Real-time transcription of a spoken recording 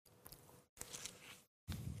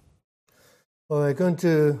Well, we're going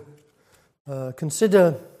to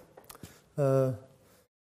consider some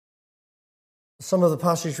of the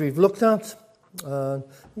passage we've looked at, and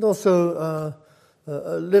also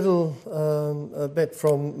a little bit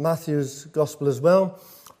from Matthew's Gospel as well.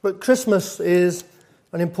 But Christmas is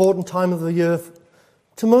an important time of the year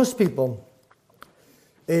to most people.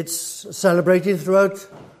 It's celebrated throughout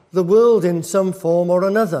the world in some form or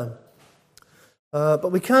another.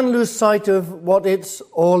 But we can lose sight of what it's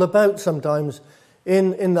all about sometimes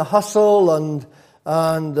in the hustle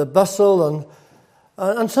and the bustle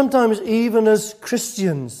and sometimes even as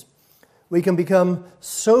Christians we can become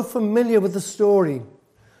so familiar with the story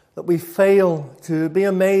that we fail to be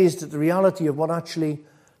amazed at the reality of what actually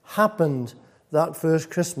happened that first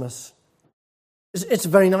Christmas. It's a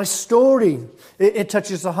very nice story. It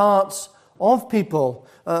touches the hearts of people.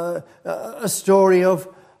 A story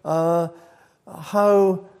of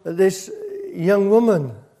how this young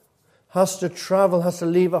woman has to travel, has to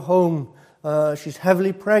leave her home. She's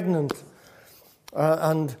heavily pregnant.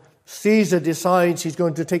 And Caesar decides he's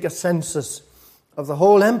going to take a census of the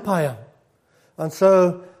whole empire. And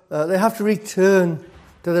so they have to return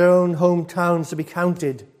to their own hometowns to be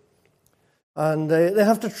counted. And they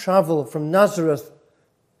have to travel from Nazareth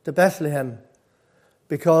to Bethlehem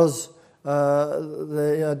because they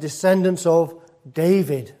are descendants of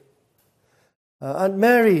David. And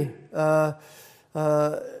Mary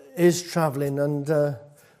is travelling, and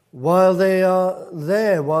while they are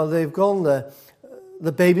there, while they've gone there,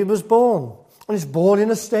 the baby was born. And it's born in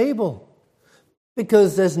a stable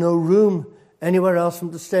because there's no room anywhere else for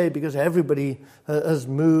them to stay because everybody has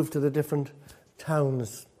moved to the different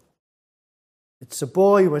towns. It's a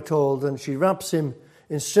boy, we're told, and she wraps him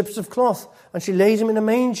in strips of cloth and she lays him in a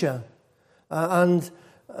manger. And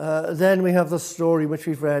then we have the story which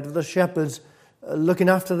we've read of the shepherds looking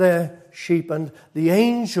after their sheep, and the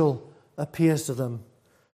angel appears to them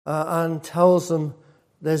and tells them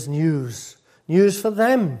there's news for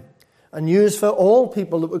them, and news for all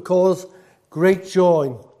people that would cause great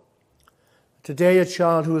joy. Today a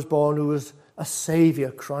child who was born, who was a Saviour,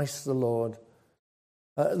 Christ the Lord.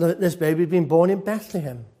 This baby had been born in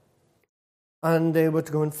Bethlehem, and they were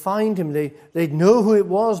to go and find him. They'd know who it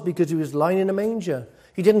was because he was lying in a manger.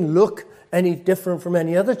 He didn't look any different from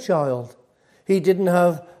any other child. He didn't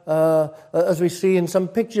have, as we see in some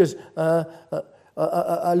pictures,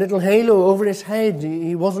 a little halo over his head.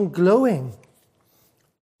 He wasn't glowing.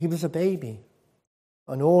 He was a baby,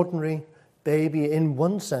 an ordinary baby in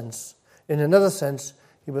one sense. In another sense,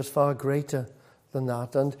 he was far greater than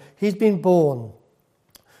that. And he's been born.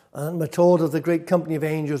 And we're told of the great company of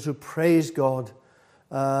angels who praised God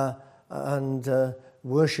and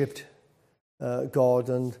worshipped God.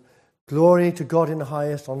 And glory to God in the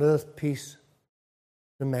highest, on earth peace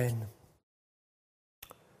to men.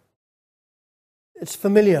 It's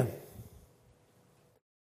familiar.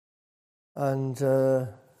 And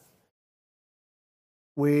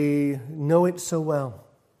we know it so well.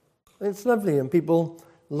 It's lovely and people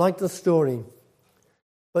like the story.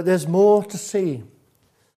 But there's more to see.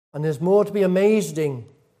 And there's more to be amazing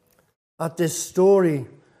at this story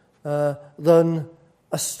than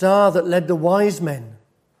a star that led the wise men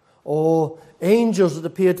or angels that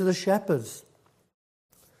appeared to the shepherds.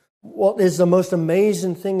 What is the most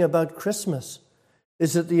amazing thing about Christmas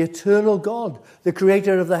is that the eternal God, the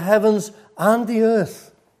creator of the heavens and the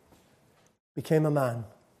earth, became a man.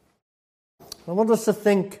 I want us to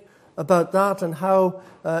think about that and how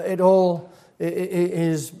it all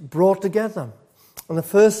is brought together. And the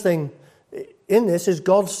first thing in this is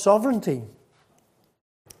God's sovereignty.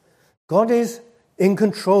 God is in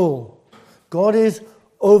control. God is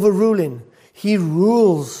overruling. He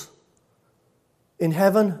rules in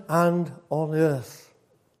heaven and on earth.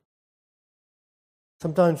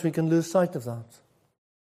 Sometimes we can lose sight of that.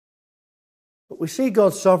 But we see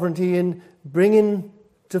God's sovereignty in bringing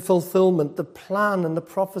to fulfillment the plan and the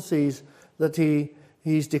prophecies that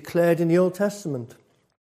He's declared in the Old Testament.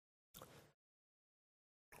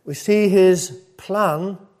 We see His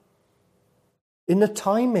plan in the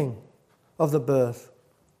timing of the birth.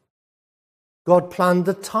 God planned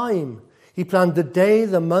the time. He planned the day,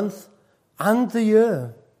 the month, and the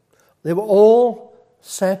year. They were all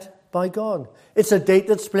set by God. It's a date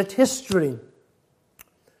that split history.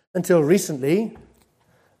 Until recently,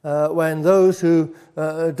 when those who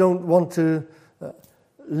don't want to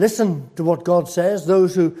listen to what God says,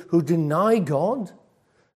 those who deny God,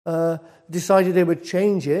 decided they would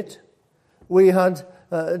change it, we had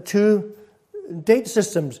two date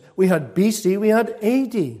systems. We had BC, we had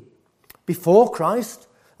AD. Before Christ,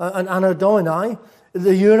 and Anno Domini,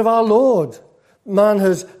 the year of our Lord. Man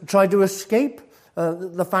has tried to escape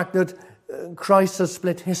the fact that Christ has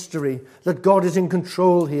split history, that God is in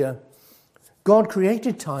control here. God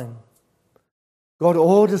created time. God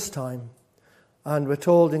orders time. And we're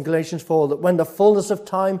told in Galatians 4 that when the fullness of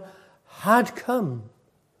time had come,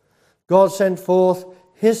 God sent forth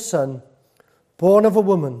his Son, born of a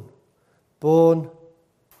woman, born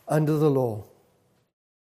under the law.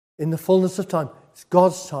 In the fullness of time. It's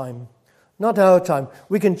God's time, not our time.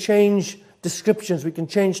 We can change descriptions, we can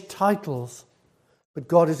change titles, but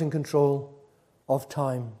God is in control of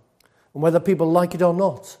time. And whether people like it or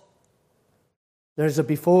not, there is a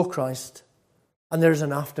before Christ and there is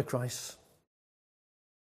an after Christ.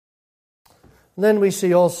 And then we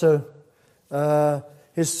see also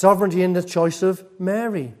his sovereignty in the choice of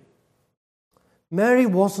Mary. Mary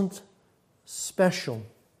wasn't special.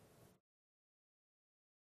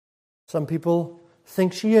 Some people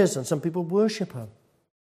think she is, and some people worship her.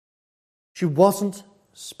 She wasn't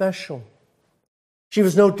special. She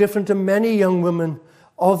was no different to many young women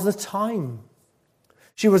of the time.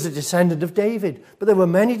 She was a descendant of David, but there were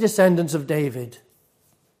many descendants of David.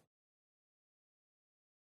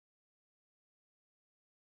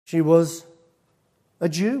 She was a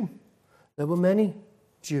Jew. There were many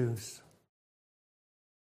Jews.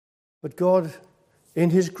 But God, in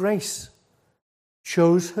his grace,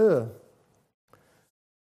 chose her.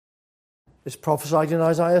 It's prophesied in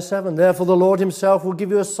Isaiah 7. Therefore the Lord himself will give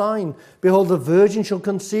you a sign. Behold, the virgin shall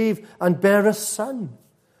conceive and bear a son,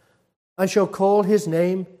 and shall call his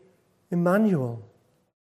name Emmanuel.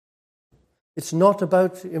 It's not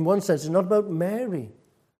about, in one sense, it's not about Mary.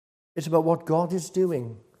 It's about what God is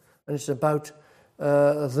doing. And it's about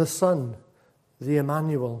the Son, the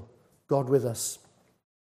Emmanuel, God with us.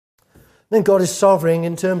 Then God is sovereign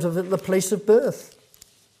in terms of the place of birth.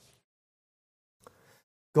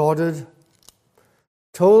 God had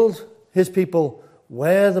told his people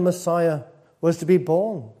where the Messiah was to be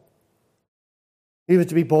born. He was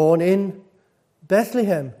to be born in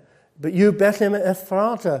Bethlehem. But you, Bethlehem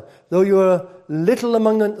Ephratah, though you are little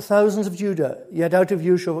among the thousands of Judah, yet out of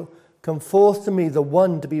you shall come forth to me the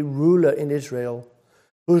one to be ruler in Israel,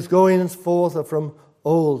 whose goings forth are from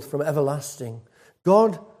old, from everlasting.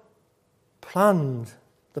 God planned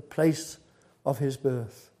the place of his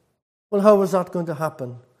birth. Well, how was that going to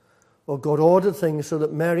happen? Well, God ordered things so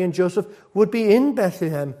that Mary and Joseph would be in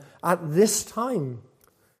Bethlehem at this time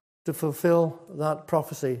to fulfill that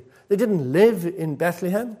prophecy. They didn't live in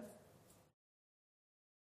Bethlehem,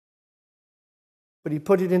 but he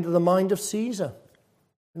put it into the mind of Caesar.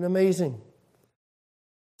 And amazing.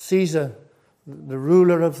 Caesar, the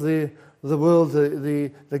ruler of the world,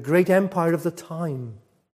 the great empire of the time.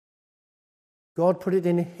 God put it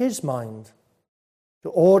in his mind to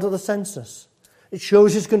order the census. It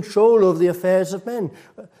shows his control over the affairs of men.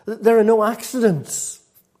 There are no accidents.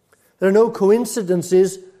 There are no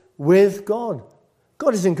coincidences with God.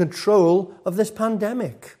 God is in control of this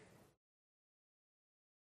pandemic.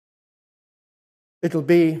 It'll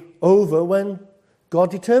be over when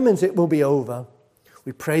God determines it will be over.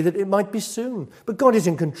 We pray that it might be soon. But God is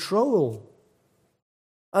in control.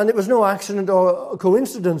 And it was no accident or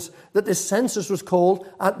coincidence that this census was called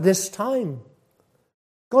at this time.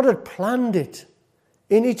 God had planned it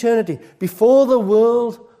in eternity, before the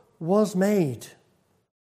world was made.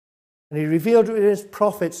 And he revealed it to his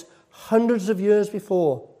prophets hundreds of years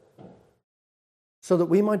before, so that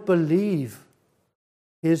we might believe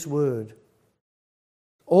his word.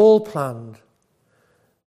 All planned,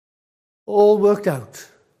 all worked out.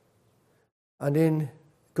 And in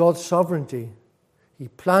God's sovereignty, he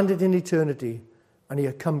planned it in eternity and he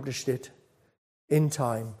accomplished it in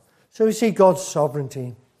time. So we see God's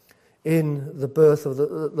sovereignty in the birth of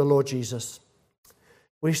the Lord Jesus.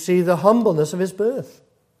 We see the humbleness of his birth.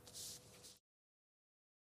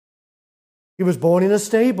 He was born in a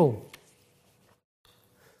stable.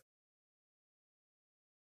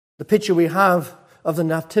 The picture we have of the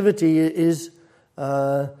nativity is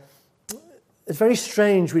it's very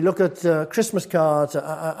strange. We look at Christmas cards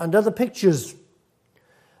and other pictures,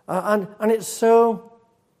 and it's so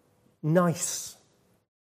nice,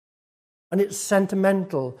 and it's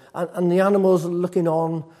sentimental, and the animals are looking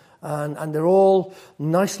on, and they're all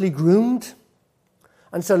nicely groomed,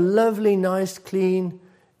 and it's a lovely, nice, clean,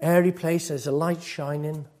 airy place. There's a light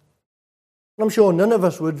shining. I'm sure none of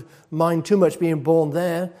us would mind too much being born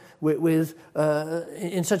there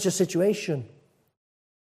in such a situation.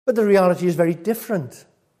 But the reality is very different.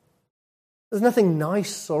 There's nothing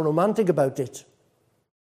nice or romantic about it.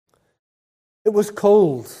 It was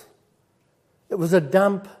cold. It was a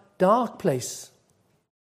damp, dark place.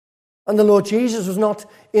 And the Lord Jesus was not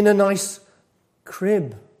in a nice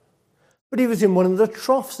crib, but he was in one of the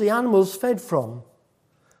troughs the animals fed from.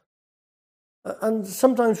 And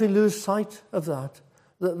sometimes we lose sight of that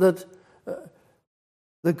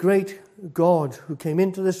the great God who came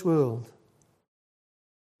into this world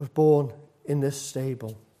was born in this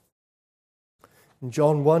stable. In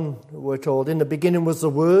John 1, we're told, in the beginning was the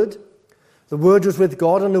Word was with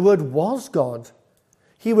God, and the Word was God.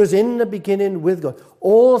 He was in the beginning with God.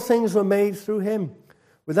 All things were made through him.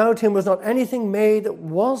 Without him was not anything made that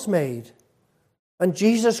was made. And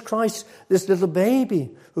Jesus Christ, this little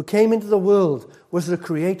baby who came into the world, was the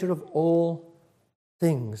creator of all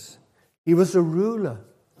things. He was the ruler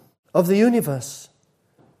of the universe,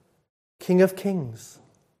 King of kings,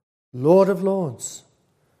 Lord of lords,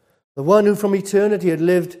 the one who from eternity had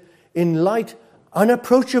lived in light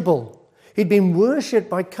unapproachable. He'd been worshipped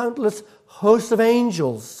by countless hosts of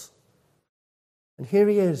angels. And here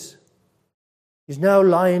he is. He's now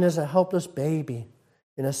lying as a helpless baby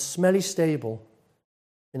in a smelly stable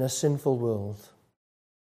in a sinful world.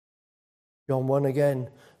 John 1 again,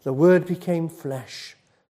 the Word became flesh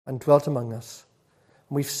and dwelt among us.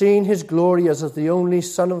 And we've seen his glory as of the only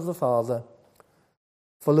Son of the Father,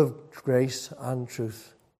 full of grace and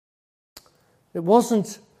truth. It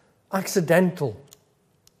wasn't accidental.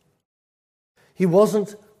 He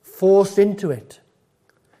wasn't forced into it.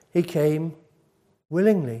 He came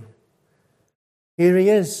willingly. Here he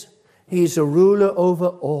is. He's a ruler over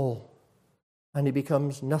all. And he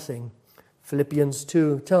becomes nothing. Philippians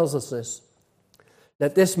 2 tells us this.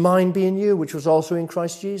 Let this mind be in you, which was also in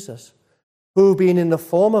Christ Jesus, who, being in the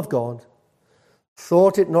form of God,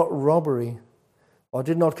 thought it not robbery, or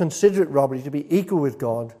did not consider it robbery to be equal with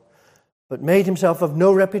God, but made himself of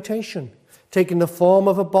no reputation, taking the form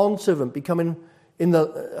of a bondservant, coming in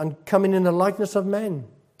the likeness of men,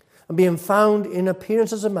 and being found in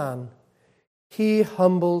appearance as a man, he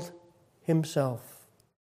humbled himself.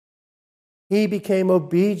 He became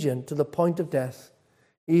obedient to the point of death,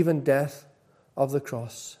 even death of the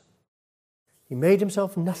cross. He made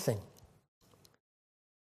himself nothing.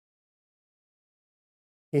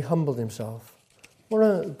 He humbled himself. What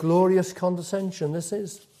a glorious condescension this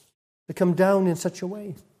is, to come down in such a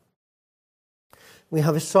way. We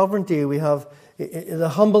have his sovereignty, we have the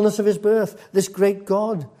humbleness of his birth, this great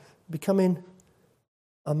God becoming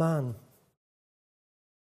a man.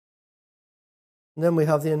 And then we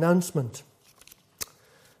have the announcement.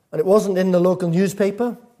 And it wasn't in the local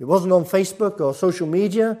newspaper, it wasn't on Facebook or social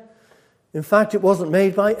media. In fact, it wasn't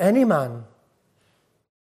made by any man.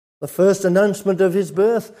 The first announcement of his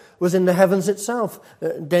birth was in the heavens itself.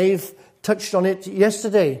 Dave touched on it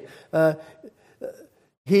yesterday.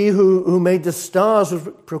 He who made the stars was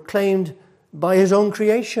proclaimed by his own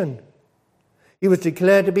creation. He was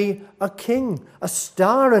declared to be a king. A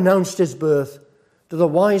star announced his birth to the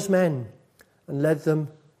wise men and led them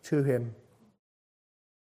to him.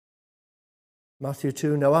 Matthew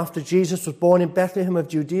 2, now after Jesus was born in Bethlehem of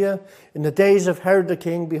Judea, in the days of Herod the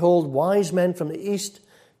king, behold, wise men from the east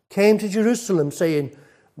came to Jerusalem, saying,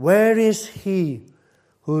 where is he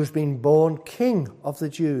who has been born King of the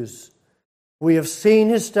Jews? We have seen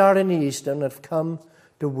his star in the east and have come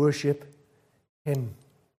to worship him.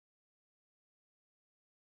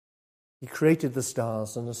 He created the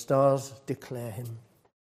stars, and the stars declare him.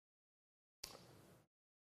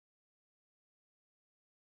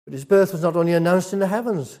 But his birth was not only announced in the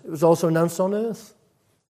heavens, it was also announced on earth.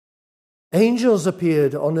 Angels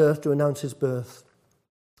appeared on earth to announce his birth.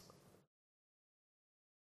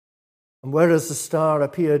 And whereas the star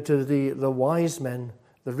appeared to the wise men,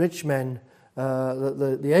 the rich men,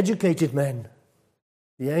 the educated men,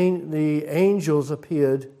 the angels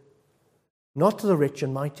appeared not to the rich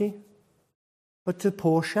and mighty, but to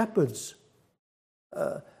poor shepherds.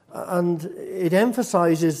 And it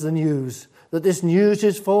emphasizes the news, that this news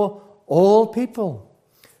is for all people.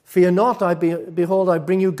 Fear not, behold, I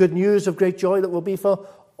bring you good news of great joy that will be for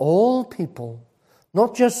all people,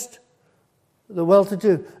 not just the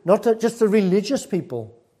well-to-do, not just the religious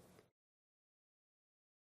people,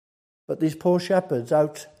 but these poor shepherds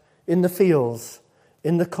out in the fields,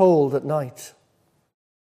 in the cold at night.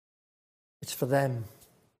 It's for them.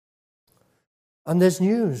 And there's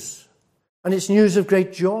news. And it's news of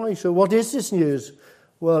great joy. So what is this news?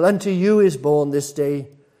 Well, unto you is born this day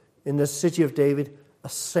in the city of David a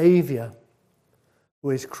Saviour,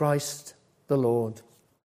 who is Christ the Lord.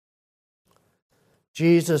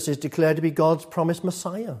 Jesus is declared to be God's promised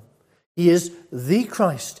Messiah. He is the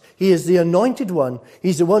Christ. He is the anointed one.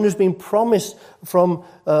 He's the one who's been promised from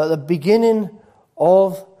the beginning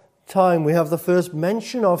of time. We have the first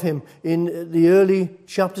mention of him in the early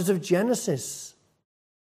chapters of Genesis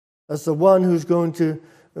as the one who's going to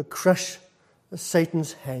crush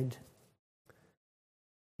Satan's head.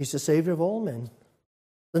 He's the Saviour of all men.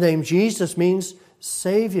 The name Jesus means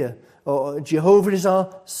Savior, or Jehovah is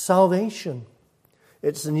our salvation.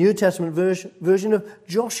 It's the New Testament version of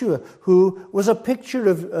Joshua, who was a picture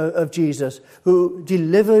of Jesus, who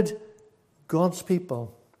delivered God's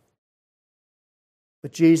people.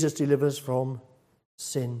 But Jesus delivers from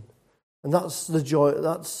sin. And that's the joy.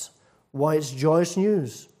 That's why it's joyous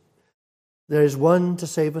news. There is one to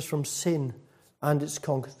save us from sin and its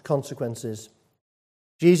consequences.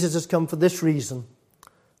 Jesus has come for this reason,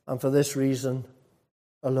 and for this reason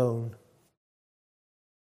alone.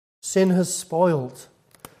 Sin has spoiled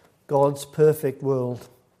God's perfect world.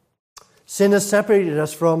 Sin has separated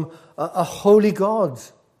us from a holy God.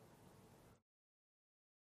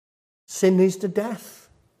 Sin leads to death.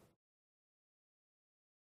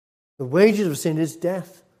 The wages of sin is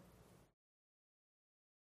death.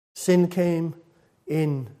 Sin came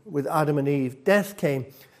in with Adam and Eve. Death came.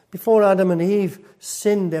 Before Adam and Eve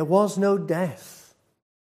sinned, there was no death.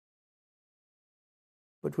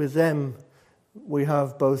 But with them, we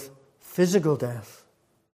have both physical death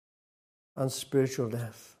and spiritual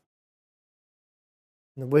death.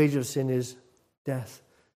 And the wage of sin is death.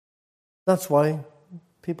 That's why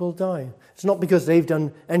people die. It's not because they've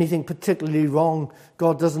done anything particularly wrong.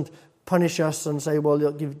 God doesn't punish us and say, well,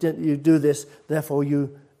 you do this, therefore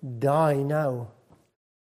you die now.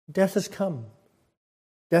 Death has come.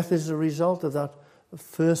 Death is a result of that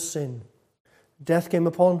first sin. Death came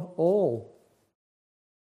upon all.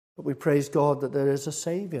 But we praise God that there is a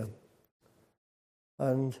Saviour.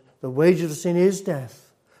 And the wage of sin is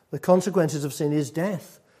death. The consequences of sin is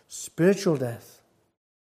death, spiritual death.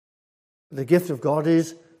 The gift of God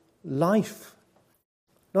is life,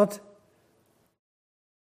 not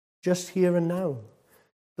just here and now.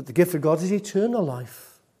 But the gift of God is eternal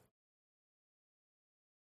life.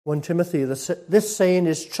 1 Timothy, this saying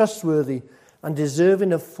is trustworthy and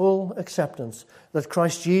deserving of full acceptance, that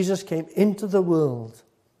Christ Jesus came into the world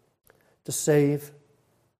to save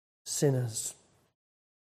sinners.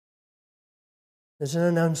 There's an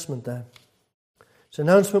announcement there. It's an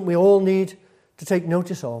announcement we all need to take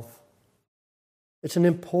notice of. It's an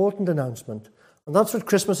important announcement. And that's what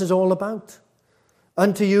Christmas is all about.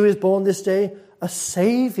 Unto you is born this day a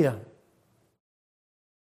Saviour.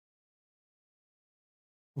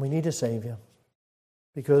 We need a Saviour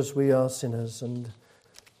because we are sinners, and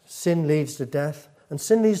sin leads to death and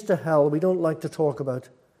sin leads to hell. We don't like to talk about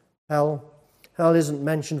hell. Hell isn't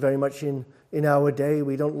mentioned very much in our day.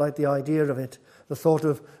 We don't like the idea of it, the thought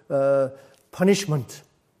of punishment.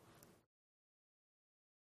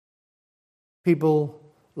 People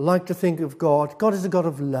like to think of God. God is a God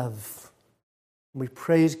of love. We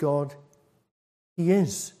praise God. He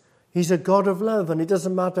is. He's a God of love, and it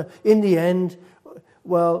doesn't matter. In the end,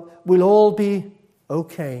 well, we'll all be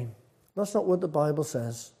okay. That's not what the Bible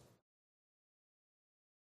says.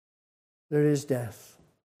 There is death.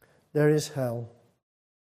 There is hell.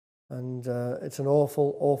 And it's an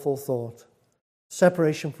awful, awful thought.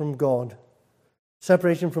 Separation from God.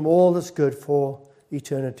 Separation from all that's good for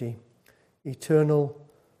eternity. Eternal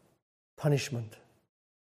punishment.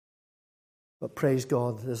 But praise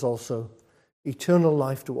God, there's also eternal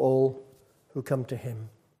life to all who come to Him.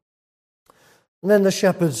 And then the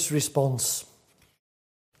shepherd's response.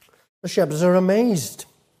 The shepherds are amazed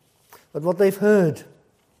at what they've heard.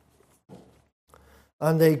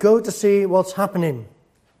 And they go to see what's happening.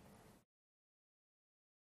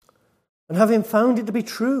 And having found it to be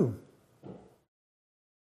true,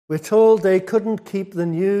 we're told they couldn't keep the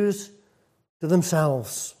news to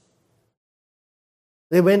themselves.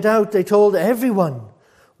 They went out, they told everyone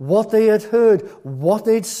what they had heard, what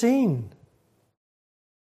they'd seen.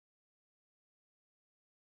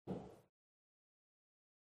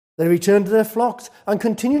 They returned to their flocks and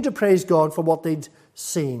continued to praise God for what they'd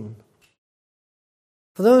seen.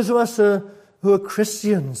 For those of us who are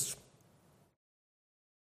Christians,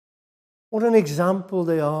 what an example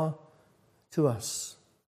they are to us.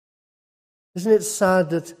 Isn't it sad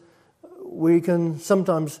that we can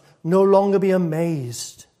sometimes no longer be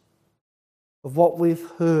amazed of what we've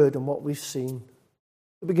heard and what we've seen?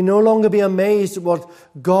 We can no longer be amazed at what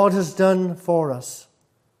God has done for us.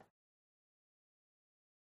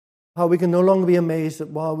 How we can no longer be amazed that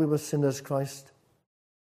while we were sinners, Christ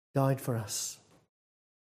died for us.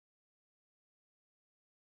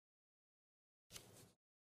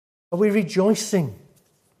 Are we rejoicing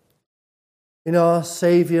in our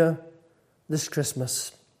Saviour this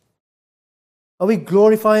Christmas? Are we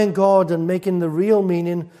glorifying God and making the real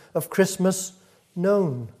meaning of Christmas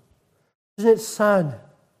known? Isn't it sad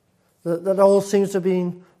that all seems to have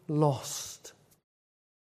been lost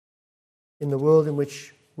in the world in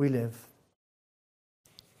which we live?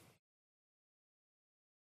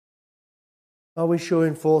 Are we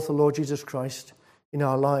showing forth the Lord Jesus Christ in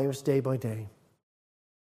our lives day by day?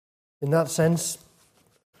 In that sense,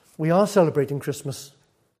 we are celebrating Christmas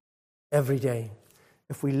every day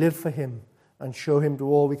if we live for him and show him to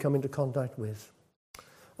all we come into contact with.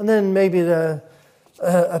 And then maybe there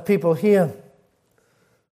are people here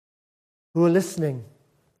who are listening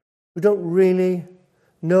who don't really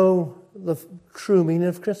know the true meaning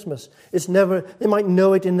of Christmas. They might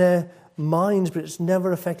know it in their minds, but it's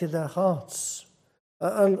never affected their hearts.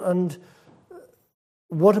 And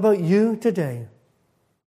what about you today?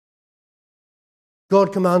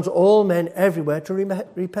 God commands all men everywhere to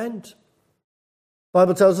repent. The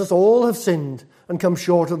Bible tells us all have sinned and come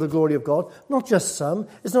short of the glory of God. Not just some.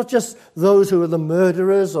 It's not just those who are the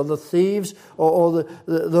murderers or the thieves or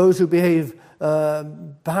those who behave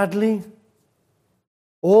badly.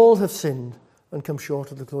 All have sinned and come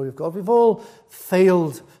short of the glory of God. We've all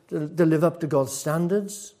failed to live up to God's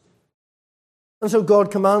standards. And so God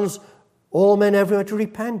commands all men everywhere to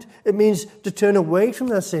repent. It means to turn away from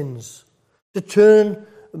their sins, to turn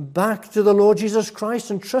back to the Lord Jesus Christ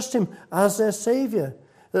and trust him as their Saviour,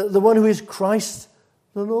 the one who is Christ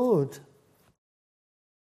the Lord.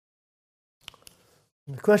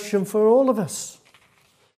 And the question for all of us,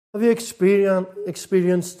 have you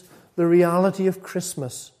experienced the reality of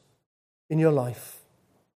Christmas in your life?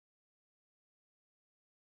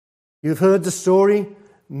 You've heard the story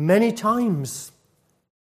many times.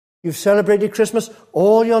 You've celebrated Christmas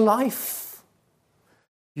all your life.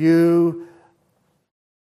 You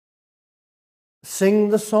sing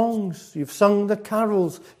the songs. You've sung the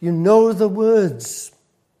carols. You know the words.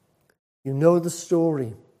 You know the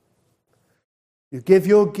story. You give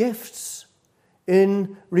your gifts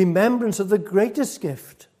in remembrance of the greatest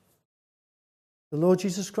gift, the Lord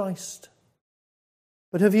Jesus Christ.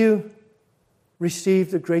 But have you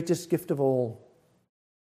received the greatest gift of all?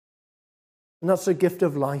 And that's the gift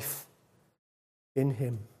of life in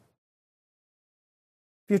him.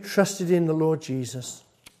 Have you trusted in the Lord Jesus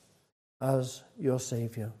as your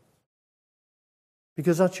Saviour?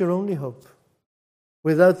 Because that's your only hope.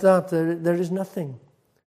 Without that, there is nothing.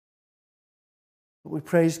 But we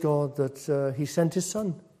praise God that he sent his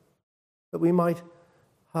Son, that we might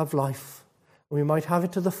have life, and we might have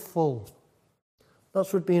it to the full.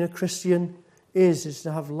 That's what being a Christian is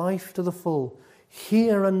to have life to the full,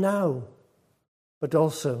 here and now, but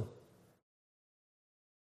also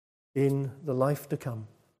in the life to come.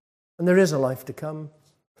 And there is a life to come.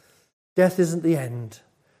 Death isn't the end.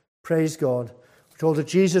 Praise God. We're told that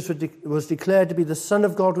Jesus was declared to be the Son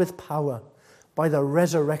of God with power by the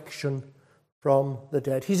resurrection from the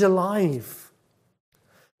dead. He's alive.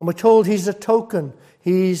 And we're told he's a token.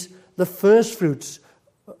 He's the first fruits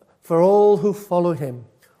for all who follow him,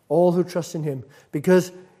 all who trust in him.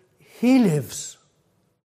 Because he lives,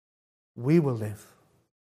 we will live.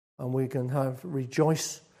 And we can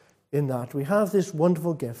rejoice in that. We have this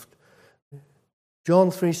wonderful gift.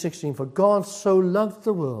 John 3:16, for God so loved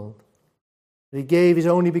the world that he gave his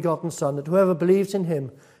only begotten Son, that whoever believes in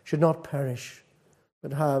him should not perish,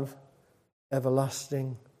 but have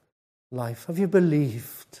everlasting life. Have you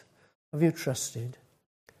believed? Have you trusted?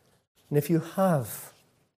 And if you have,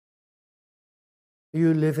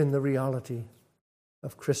 you live in the reality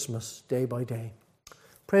of Christmas day by day.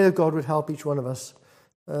 Pray that God would help each one of us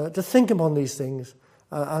to think upon these things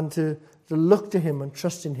and to look to him and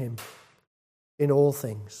trust in him in all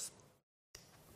things.